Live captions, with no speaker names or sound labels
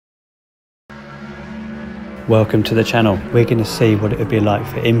Welcome to the channel. We're going to see what it would be like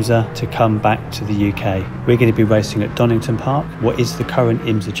for IMSA to come back to the UK. We're going to be racing at Donington Park, what is the current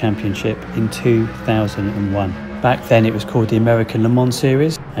IMSA Championship, in 2001. Back then it was called the American Le Mans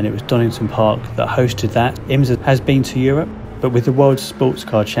Series, and it was Donington Park that hosted that. IMSA has been to Europe, but with the World Sports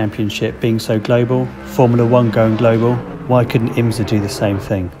Car Championship being so global, Formula One going global, why couldn't IMSA do the same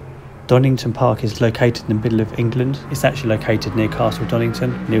thing? Donington Park is located in the middle of England. It's actually located near Castle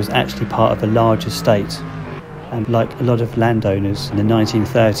Donington, and it was actually part of a large estate. And like a lot of landowners in the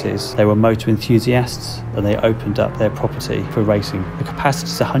 1930s, they were motor enthusiasts and they opened up their property for racing. The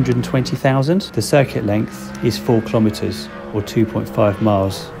capacity is 120,000. The circuit length is 4 kilometres or 2.5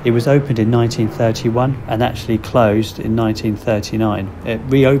 miles. It was opened in 1931 and actually closed in 1939. It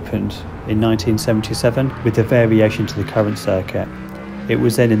reopened in 1977 with a variation to the current circuit. It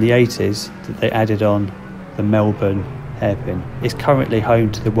was then in the 80s that they added on the Melbourne hairpin. It's currently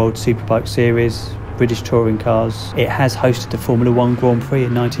home to the World Superbike Series, British Touring Cars. It has hosted the Formula One Grand Prix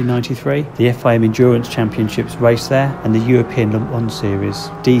in 1993. The FIM Endurance Championships race there, and the European Le Mans Series,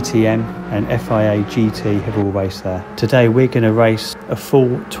 DTM and FIA GT have all raced there. Today we're going to race a full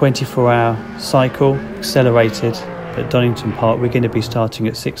 24-hour cycle, accelerated at Donington Park. We're going to be starting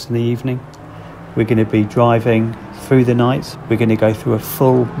at 6 in the evening. We're going to be driving through the night. We're going to go through a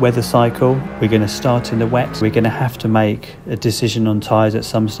full weather cycle. We're going to start in the wet. We're going to have to make a decision on tyres at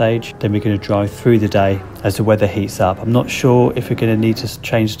some stage. Then we're going to drive through the day as the weather heats up. I'm not sure if we're going to need to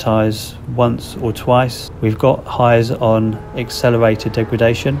change tyres once or twice. We've got highs on accelerated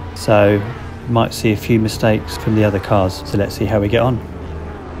degradation, so you might see a few mistakes from the other cars. So let's see how we get on.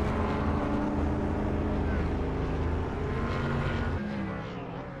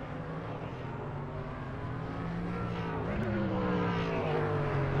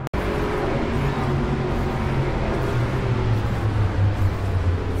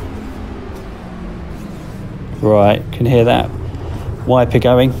 Right, can hear that wiper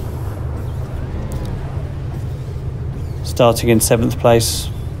going. Starting in 7th place.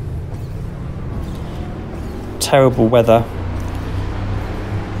 Terrible weather.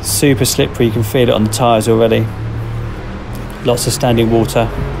 Super slippery, you can feel it on the tyres already. Lots of standing water.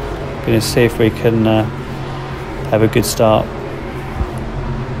 Going to see if we can have a good start.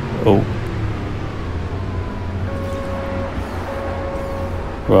 Oh.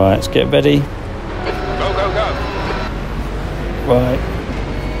 Right, let's get ready. Right.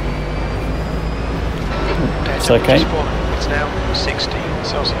 It's okay. It's now 16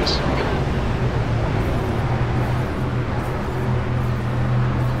 Celsius.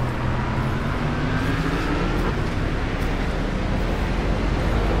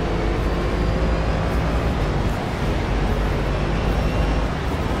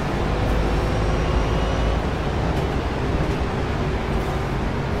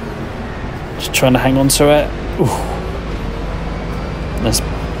 Just trying to hang on to it. Ooh. This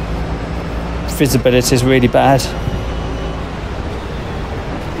visibility is really bad.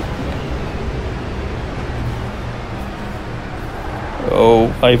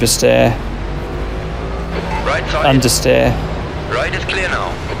 Oh, oversteer. Right side. Understeer. Right is clear now.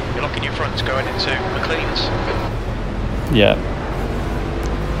 You're locking your fronts going into McLean's. Yeah.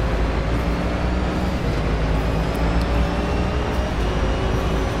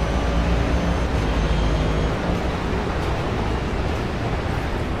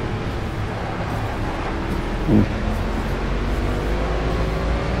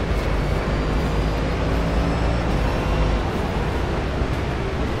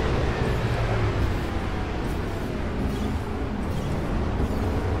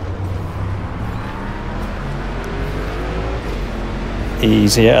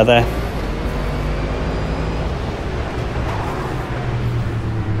 Easy out of there.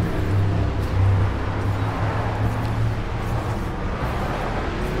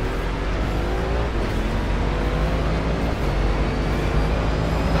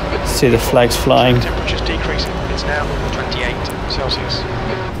 See the flags flying. Temperature's decreasing. It's now 28 Celsius.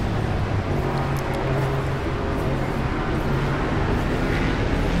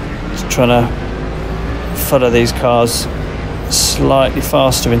 Just trying to follow these cars slightly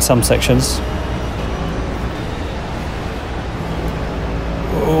faster in some sections.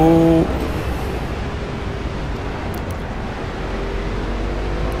 Oh.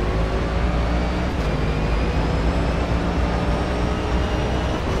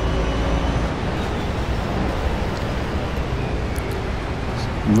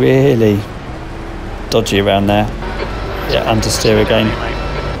 Really dodgy around there. Yeah, understeer again.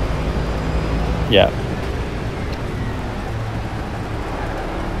 Yeah.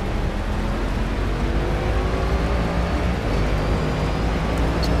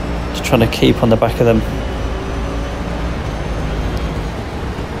 Just trying to keep on the back of them.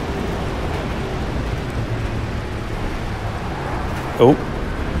 Oh.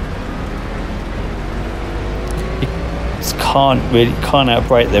 You just can't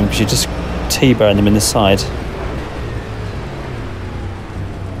outbrake them because you just T-bone them in the side.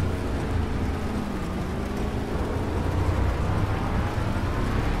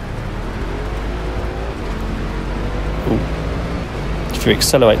 If you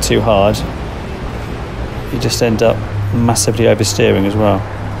accelerate too hard, you just end up massively oversteering as well.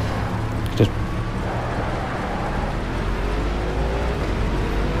 Just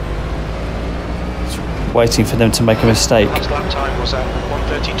waiting for them to make a mistake. Last lap time was at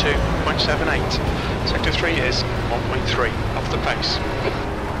 1:32.78. Sector 3 is 1.3 off the pace.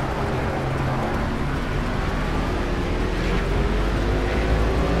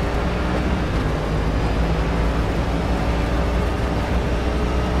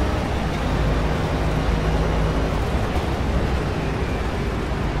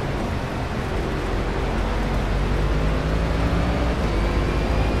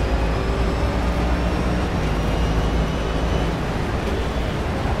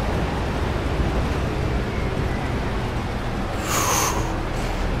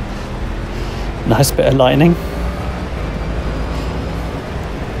 Nice bit of lightning.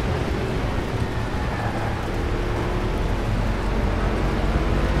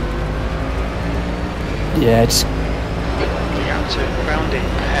 Yeah, just The gap to grounding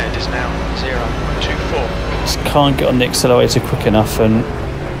ahead is now 0.24. just can't get on the accelerator quick enough, and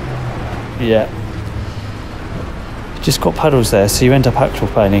yeah, just got puddles there, so you end up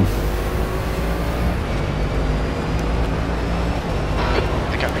aquaplaning.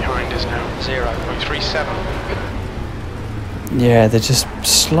 The gap behind is now 0.37. Yeah, they're just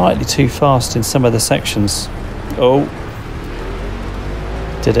slightly too fast in some of the sections. Oh,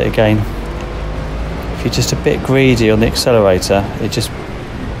 did it again. If you're just a bit greedy on the accelerator, it just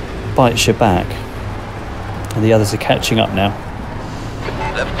bites you back. And the others are catching up now.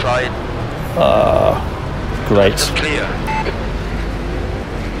 Left right. Great. Just clear.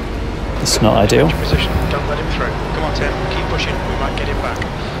 It's not ideal. Position. Don't let him through. Come on, Tim. Keep pushing. We might get him back.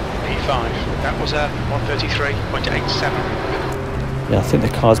 P5. That was a 1:33.87. Yeah, I think the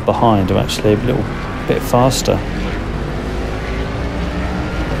cars behind are actually a little bit faster.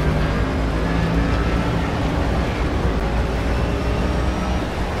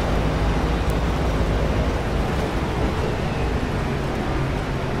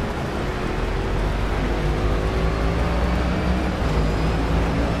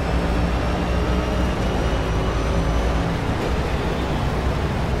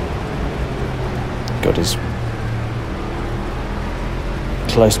 God, he's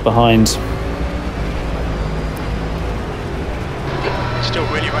close behind. It's still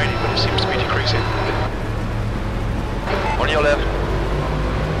really raining, but it seems to be decreasing. On your left.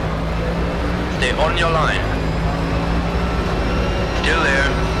 Stay on your line. Still there.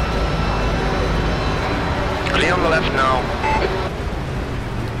 Clear on the left now.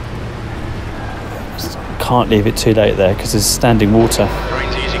 Can't leave it too late there because there's standing water.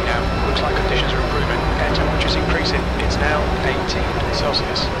 Rain's easing now. Looks like conditions are improving. Air temperature's increasing. It's now 18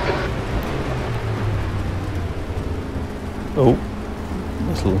 Celsius. Oh,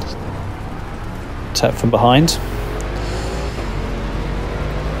 little tap from behind.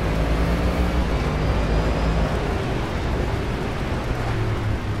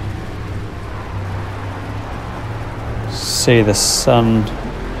 See the sun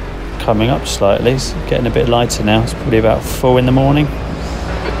coming up slightly. It's getting a bit lighter now. It's probably about 4 in the morning.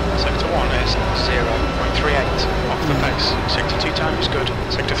 Sector 1 is 0.38 off the pace. Sector 2 time is good.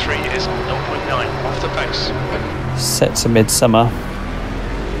 Sector 3 is 0.9 off the pace. Set to midsummer.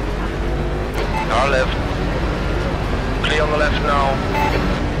 Our left. Clear on the left now.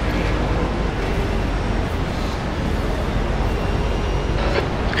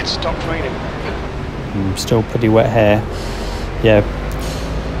 It's stopped raining. Still pretty wet hair. Yeah,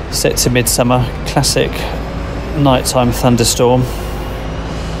 set to midsummer. Classic nighttime thunderstorm.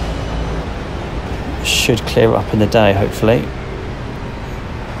 Should clear up in the day, hopefully.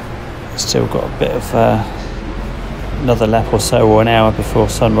 Still got a bit of another lap or so, or an hour before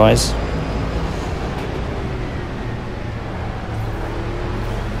sunrise.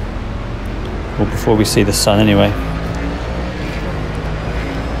 Or before we see the sun anyway.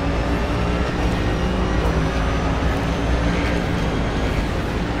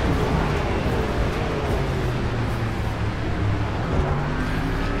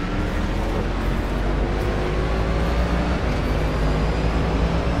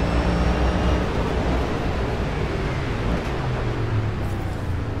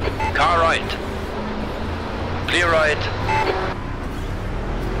 Car right. Clear right.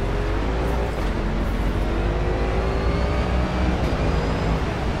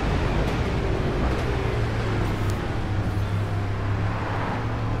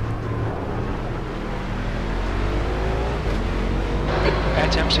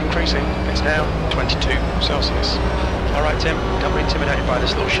 temps increasing. It's now 22 Celsius. Alright Tim, don't be intimidated by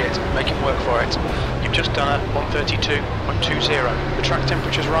this little shit. Make it work for it. You've just done a 132.20. The track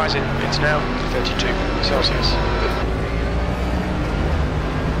temperature's rising. It's now 32 Celsius.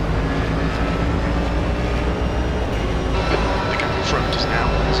 The gap in front is now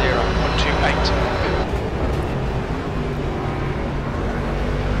 0.28.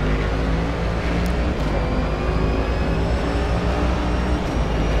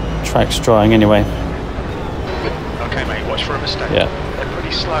 Track's drying anyway. Okay mate, watch for a mistake. Yeah. They're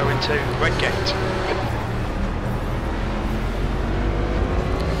pretty slow into red gate.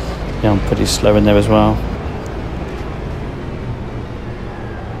 Yeah, I'm pretty slow in there as well.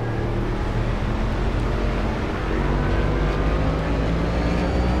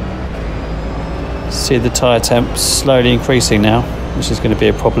 See the tyre temp slowly increasing now, which is going to be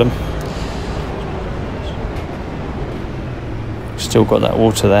a problem. Still got that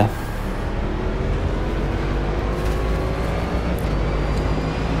water there.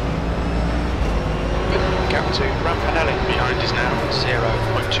 Gap to Rampanelli behind is now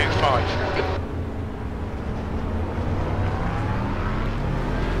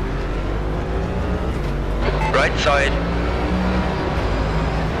 0.25. Right side.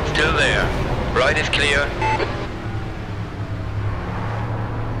 Still there. Right is clear.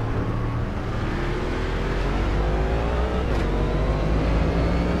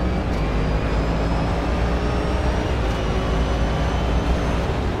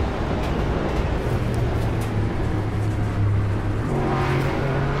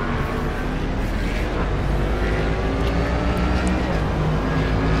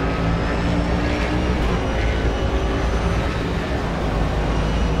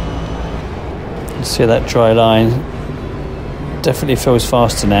 See that dry line definitely feels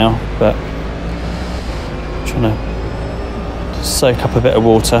faster now, but I'm trying to soak up a bit of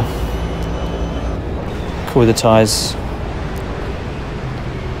water, cool the tyres.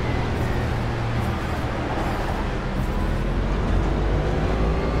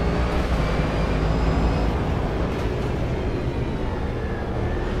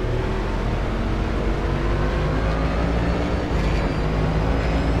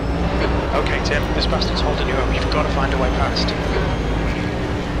 Okay Tim, this bastard's holding you up. You've got to find a way past.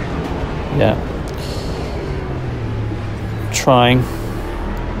 Yeah. Trying.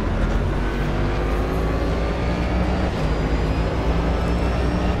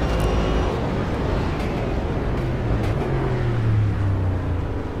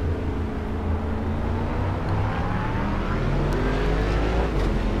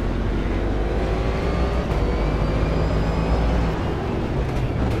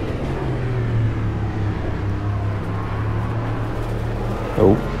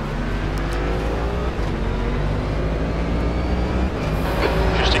 Oh.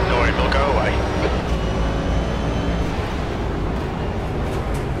 Just ignore him, he'll go away.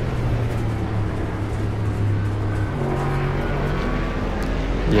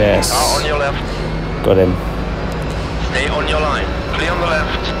 Yes. On your left. Got him. Stay on your line. Clear on the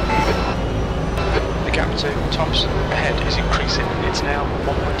left. The gap to tops ahead is increasing. It's now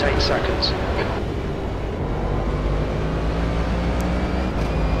 1.8 seconds.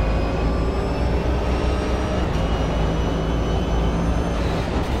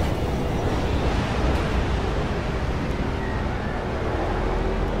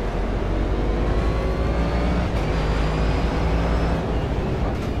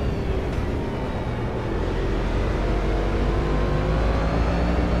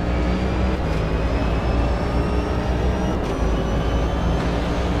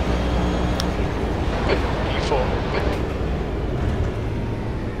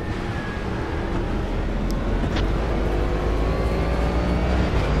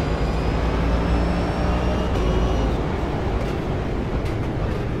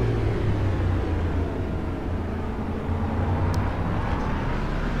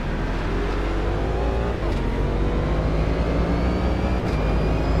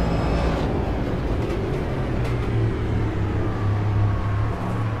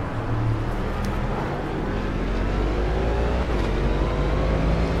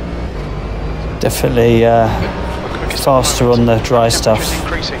 Definitely faster on the dry stuff,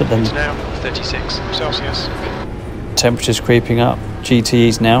 but then it's now 36 Celsius. temperature's creeping up.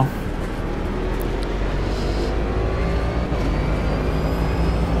 GTEs now.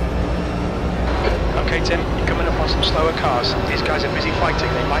 Okay Tim, you're coming up on some slower cars. These guys are busy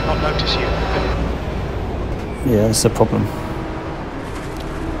fighting, they might not notice you. Yeah, that's the problem.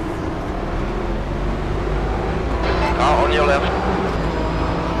 Car on your left.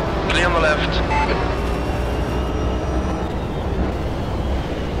 Clear on the left.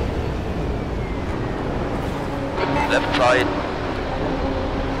 side.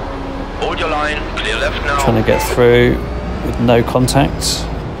 Hold your line, clear left now. Trying to get through with no contact.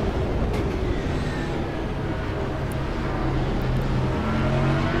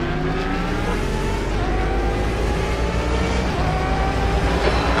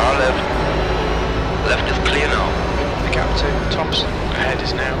 Car left. Left is clear now. The gap to Thompson ahead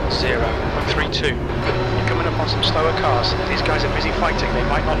is now 0.32. You're coming up on some slower cars. These guys are busy fighting. They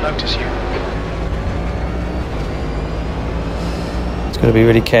might not notice you. Got to be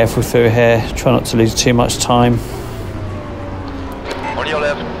really careful through here. Try not to lose too much time. On your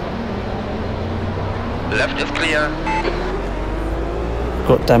left. Left is clear.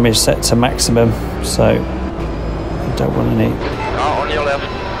 Got damage set to maximum, so I don't want any Car on your left.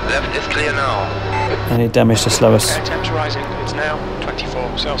 Left is clear now. damage to slow us. Okay, temps rising. It's now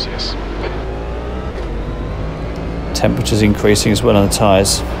 24 Celsius. Temperature's increasing as well on the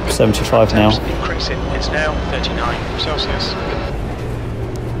tyres. 75 now. Temps increasing. It's now 39 Celsius.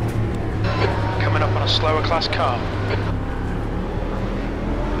 Coming up on a slower class car.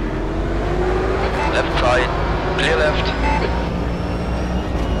 Left side. Clear left.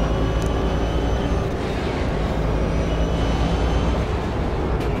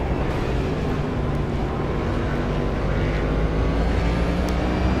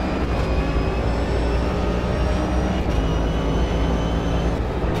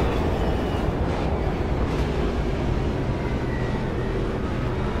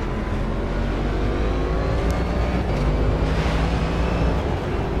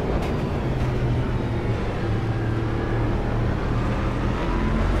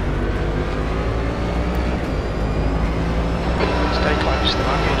 There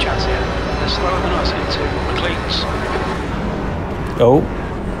might be a chance here. They're slower than us into McLean's. Oh.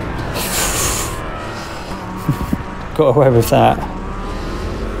 Got away with that.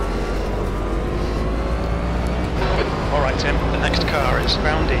 Alright Tim, the next car is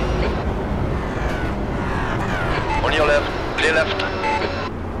Boundy. On your left. Clear left.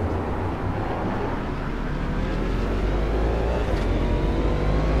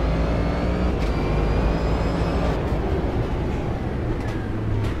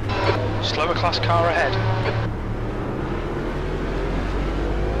 Slower class car ahead.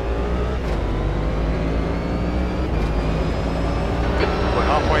 We're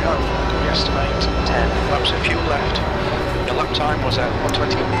halfway home. We estimate 10 laps of fuel left. The lap time was at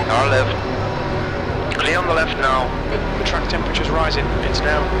 120. Car left. Clear on the left now. The track temperature's rising. It's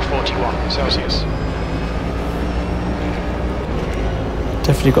now 41 Celsius.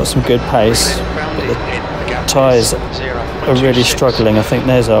 Definitely got some good pace. Boundy in the gap. Tyres are really struggling. I think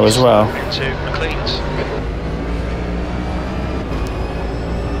theirs are as well. Into McLean's.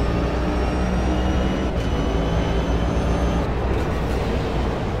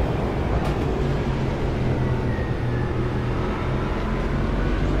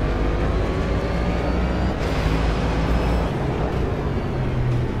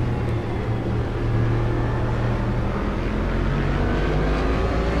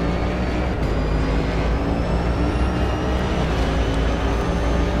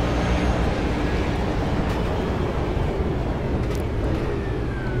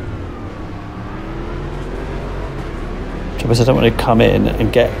 Because I don't want to come in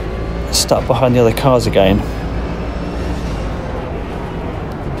and get stuck behind the other cars again.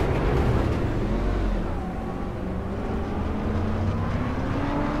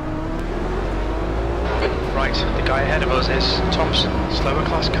 Right, the guy ahead of us is Thompson. Slower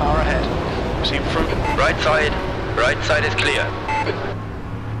class car ahead. See in front. Right side. Right side is clear.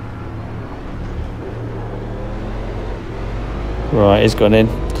 Right, he's gone in.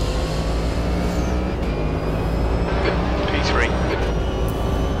 P3.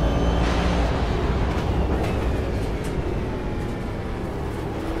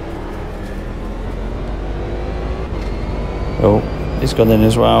 Oh, he's gone in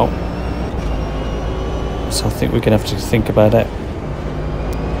as well. So I think we're going to have to think about it.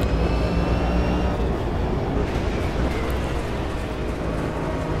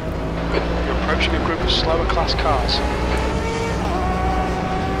 You're approaching a group of slower class cars.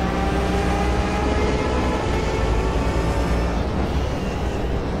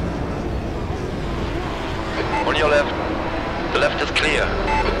 On your left. The left is clear.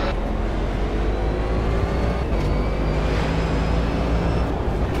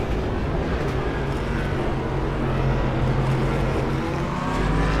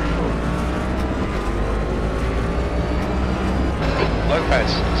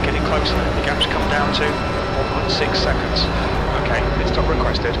 Lopez is getting closer. The gap's come down to 1.6 seconds. Okay, pit stop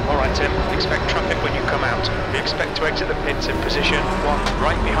requested. Alright Tim, expect traffic when you come out. We expect to exit the pits in position 1,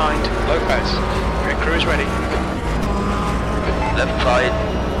 right behind Lopez. Pit crew is ready. Left side.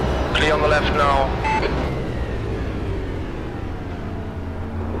 Clear on the left now.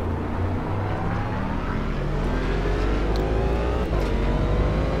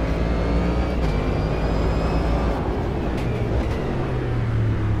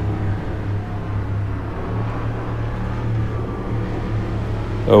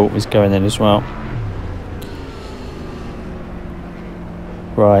 Oh, he's going in as well.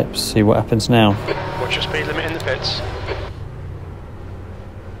 Right, see what happens now. What's your speed limit in the pits?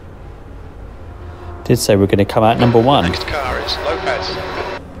 Did say we're going to come out number 1. Next car is Lopez.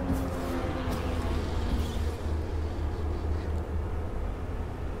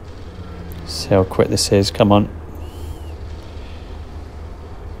 See how quick this is. Come on.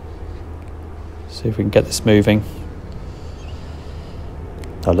 See if we can get this moving.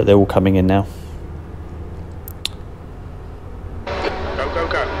 Oh, look, they're all coming in now. Go, go,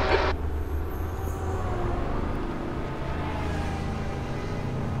 go.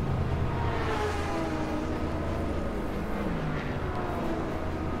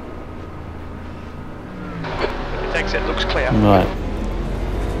 Its exit looks clear. Right.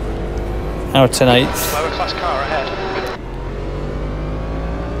 Out in 8th. Lower class car ahead.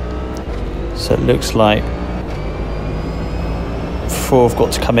 So it looks like 4 have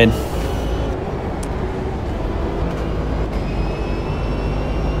got to come in.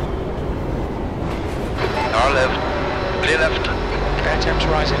 Car left. Clear left. Air temps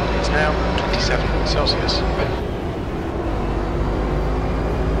rising. It's now 27 Celsius.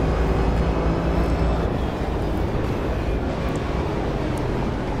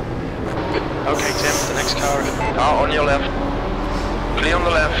 Okay, Tim, the next car. Car on your left. Clear on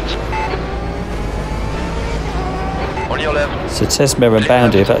the left. On your left. So Tesmere and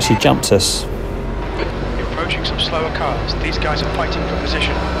Boundy have actually jumped us. You're approaching some slower cars. These guys are fighting for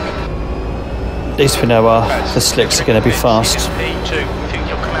position. At least we know the slicks are going to be fast. P2. We think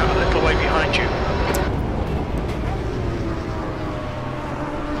you'll come out a little way behind you.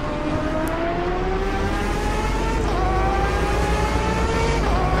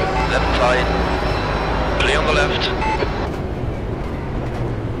 Left side. Clear on the left.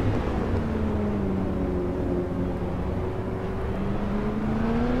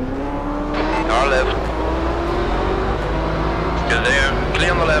 Car left. Still there.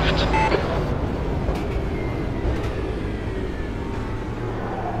 Clear on the left.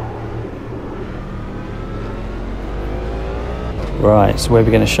 Right, so where are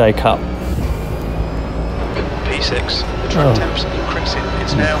we going to shake up? P6. The track temps increasing.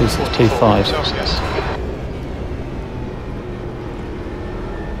 It's now P6, 44 P5. Celsius.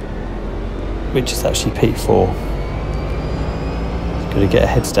 Which is actually P4. Got to get our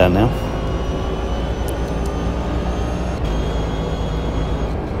heads down now.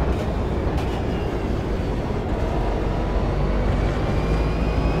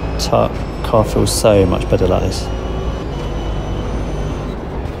 Car feels so much better like this.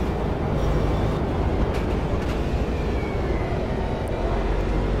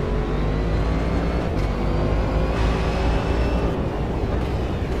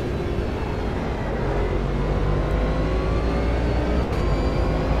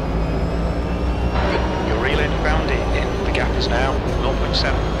 Now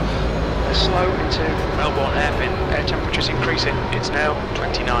 0.7. Let's slow into Melbourne hairpin. Air temperature's increasing. It's now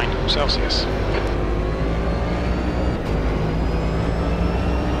 29 Celsius.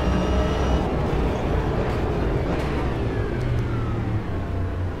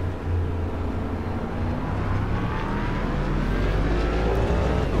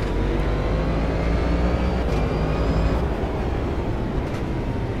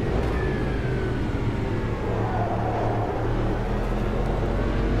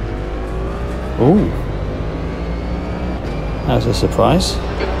 Ooh, that was a surprise.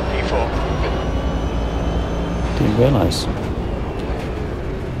 P4. Didn't realise.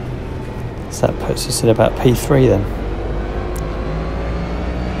 So that puts us at about P3 then.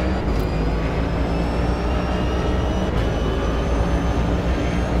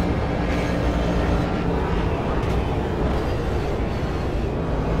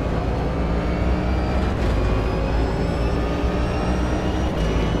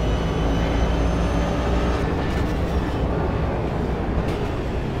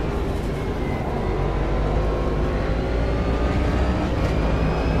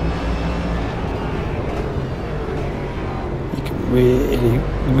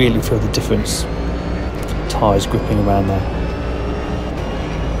 Really feel the difference. Tyres gripping around there.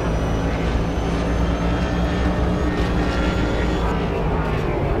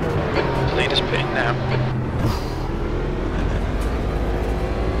 Lead us pitting now.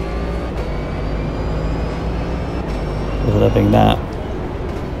 We're having doing that.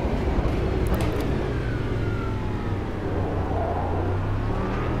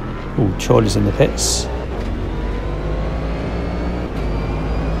 Oh, Charlie's in the pits.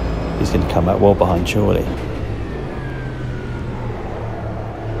 He's going to come out well behind Charlie.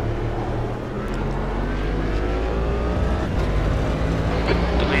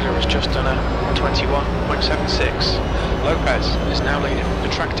 The leader has just done a 21.76. Lopez is now leading. The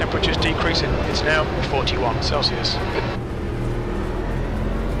track temperature is decreasing. It's now 41 Celsius.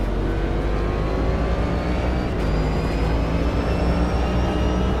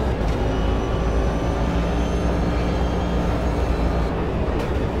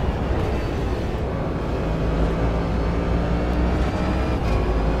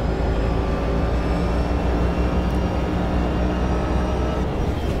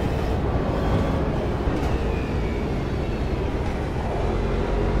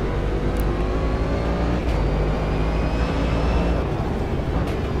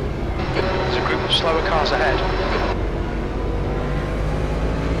 Slower cars ahead.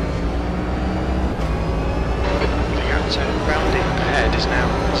 The outer rounding ahead is now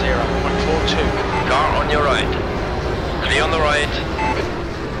 0.42. Car on your right. Clear on the right.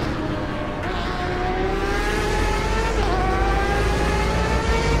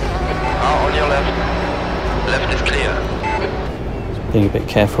 Car on your left. Left is clear. Being a bit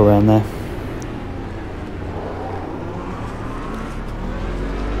careful around there.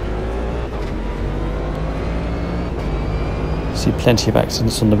 See plenty of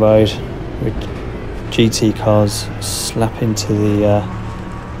accidents on the road with GT cars slap into the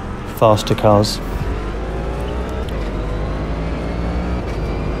faster cars.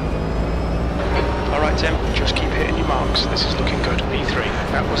 Alright Tim, just keep hitting your marks. This is looking good. P3.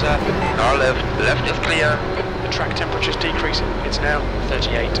 That was Car left. Left is clear. the track temperature's decreasing. It's now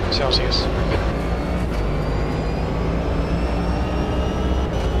 38 Celsius.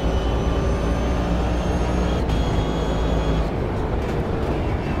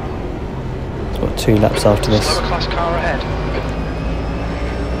 Got 2 laps after this. Slower class car ahead.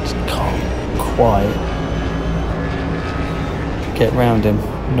 Just can't quite get round him,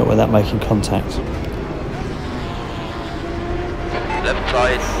 not without making contact. Left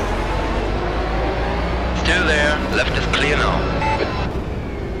side. Still there. Left is clear now.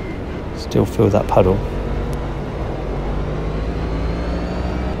 Still feel that puddle.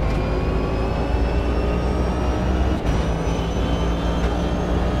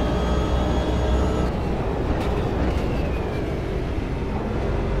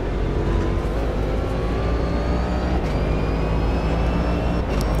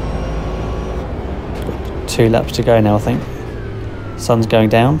 Got 2 laps to go now, I think. Sun's going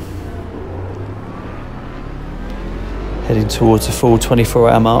down. Heading towards a full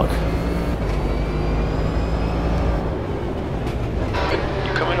 24-hour mark.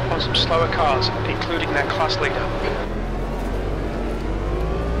 You're coming up on some slower cars, including their class leader.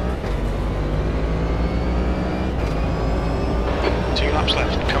 Two laps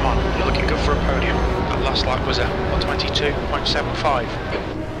left. Come on, you're looking good for a podium. That last lap was a 122.75.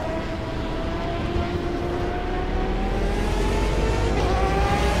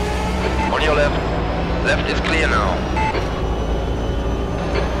 On your left. Left is clear now.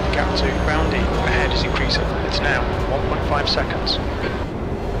 Gap to round E ahead is increasing. It's now 1.5 seconds.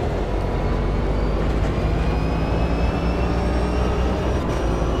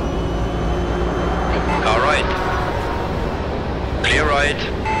 Car right. Clear right.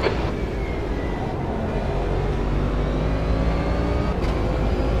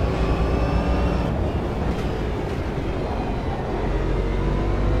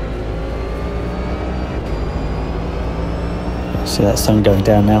 See that sun going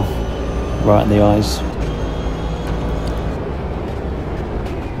down now, right in the eyes.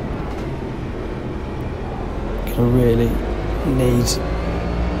 Gonna really need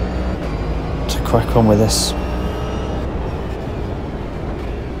to crack on with this.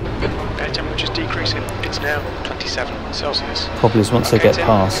 Air temperature's decreasing. It's now 27 Celsius. Probably once they get Tim,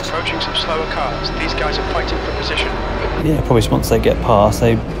 past. approaching some slower cars. These guys are fighting for position. Yeah, probably once they get past,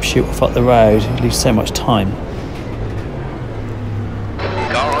 they shoot off up the road. It leaves so much time.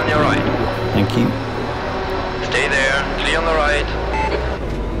 Car on your right. Thank you. Stay there. Clear on the right.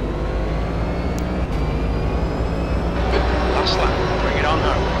 Last lap, bring it on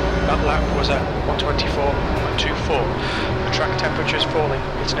home. That lap was at 124.24. The track temperature's falling.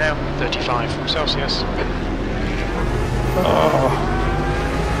 It's now 35 Celsius.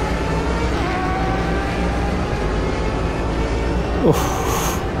 Oof.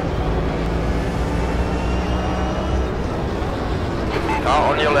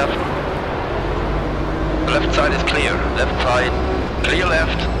 Car on your left. Left side is clear. Left side. Clear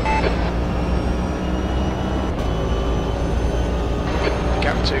left. The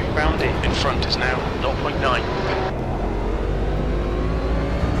gap to Boundy in front is now 0.9.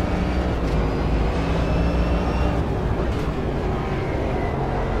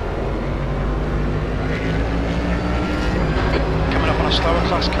 Coming up on a slower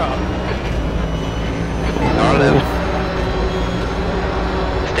class car. Car left.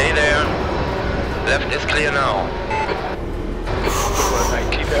 Stay there. Left is clear now. Good work,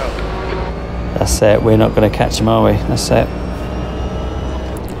 mate. Keep it up. That's it. We're not going to catch them, are we? That's it.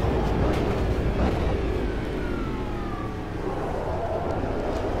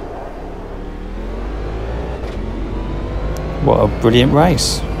 What a brilliant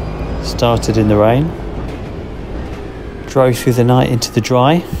race. Started in the rain, drove through the night into the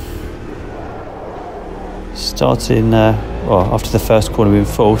dry, started in, after the first corner we were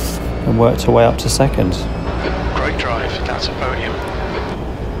fourth and worked our way up to second. Great drive. That's a podium.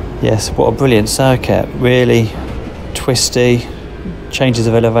 Yes, what a brilliant circuit. Really twisty, changes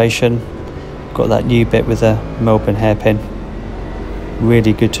of elevation, got that new bit with the Melbourne hairpin.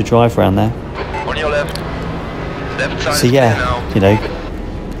 Really good to drive around there. On your left. Left side So is clear yeah, now. you know,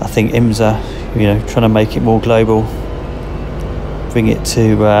 I think IMSA, you know, trying to make it more global, bring it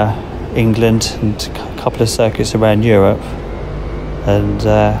to England and a couple of circuits around Europe, and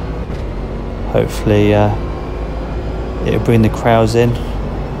hopefully it'll bring the crowds in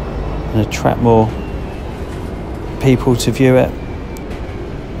and attract more people to view it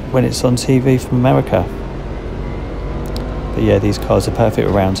when it's on TV from America. But yeah, these cars are perfect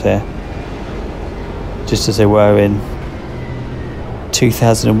around here, just as they were in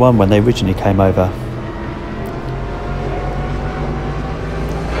 2001 when they originally came over.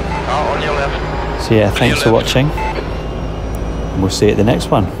 Car on your left. So yeah, thanks for watching, and we'll see you at the next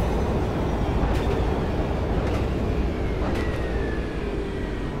one.